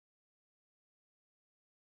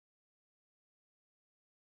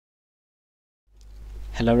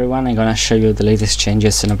Hello everyone, I'm gonna show you the latest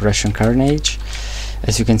changes in Operation Carnage.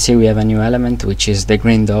 As you can see, we have a new element, which is the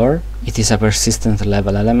green door. It is a persistent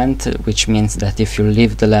level element, which means that if you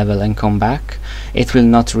leave the level and come back, it will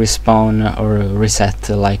not respawn or reset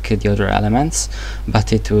like the other elements,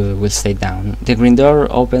 but it will stay down. The green door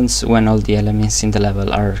opens when all the enemies in the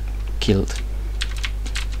level are killed.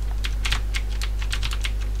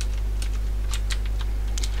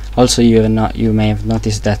 Also, you may have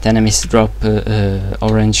noticed that enemies drop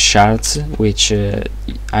orange shards, which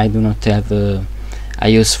I do not have a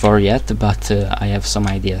use for yet, but I have some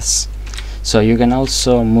ideas. So you can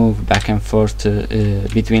also move back and forth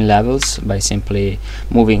between levels by simply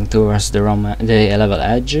moving towards the level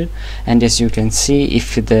edge, and as you can see,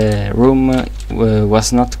 if the room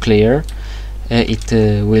was not clear, it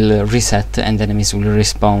will reset and enemies will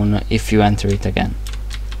respawn if you enter it again.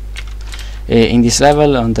 In this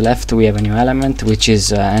level on the left we have a new element, which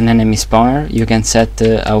is an enemy spawner. You can set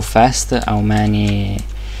how fast, how many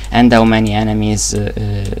enemies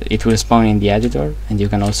it will spawn in the editor, and you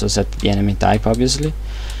can also set the enemy type, obviously,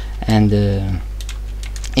 and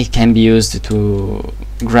it can be used to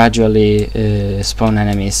gradually spawn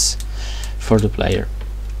enemies for the player.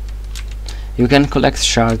 You can collect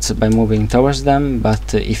shards by moving towards them,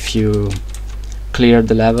 but if you clear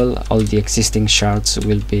the level, all the existing shards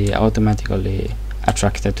will be automatically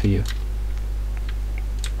attracted to you.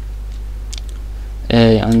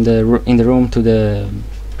 In the room to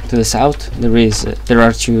the south, there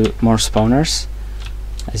are two more spawners.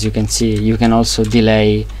 As you can see, you can also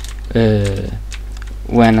delay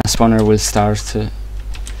when a spawner will start,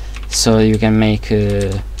 so you can make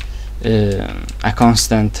a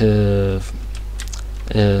constant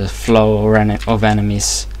flow of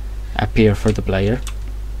enemies appear for the player.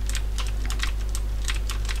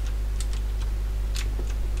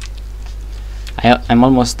 I'm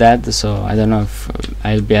almost dead, so I don't know if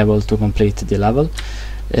I'll be able to complete the level.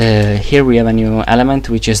 Here we have a new element,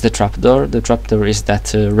 which is the trapdoor. The trapdoor is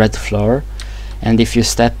that red floor, and if you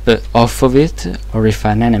step off of it, or if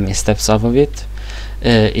an enemy steps off of it,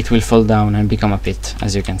 it will fall down and become a pit,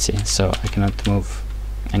 as you can see, so I cannot move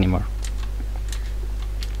anymore.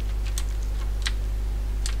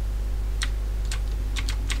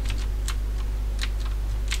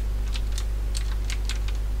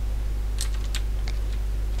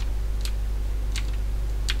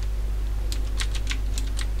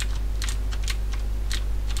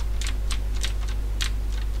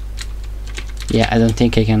 Yeah, I don't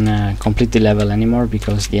think I can complete the level anymore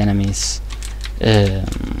because the enemies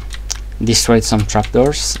destroyed some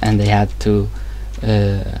trapdoors, and they had to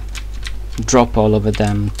drop all of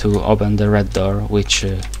them to open the red door, which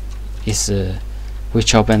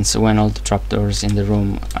opens when all the trapdoors in the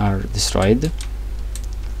room are destroyed.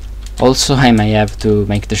 Also, I may have to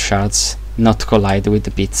make the shards not collide with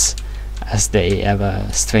the pits, as they have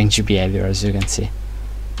a strange behavior, as you can see.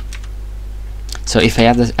 So if I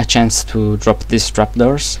had a chance to drop these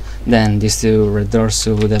trapdoors, then these two red doors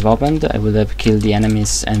would have opened, I would have killed the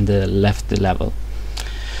enemies and left the level.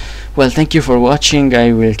 Well, thank you for watching,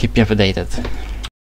 I will keep you updated.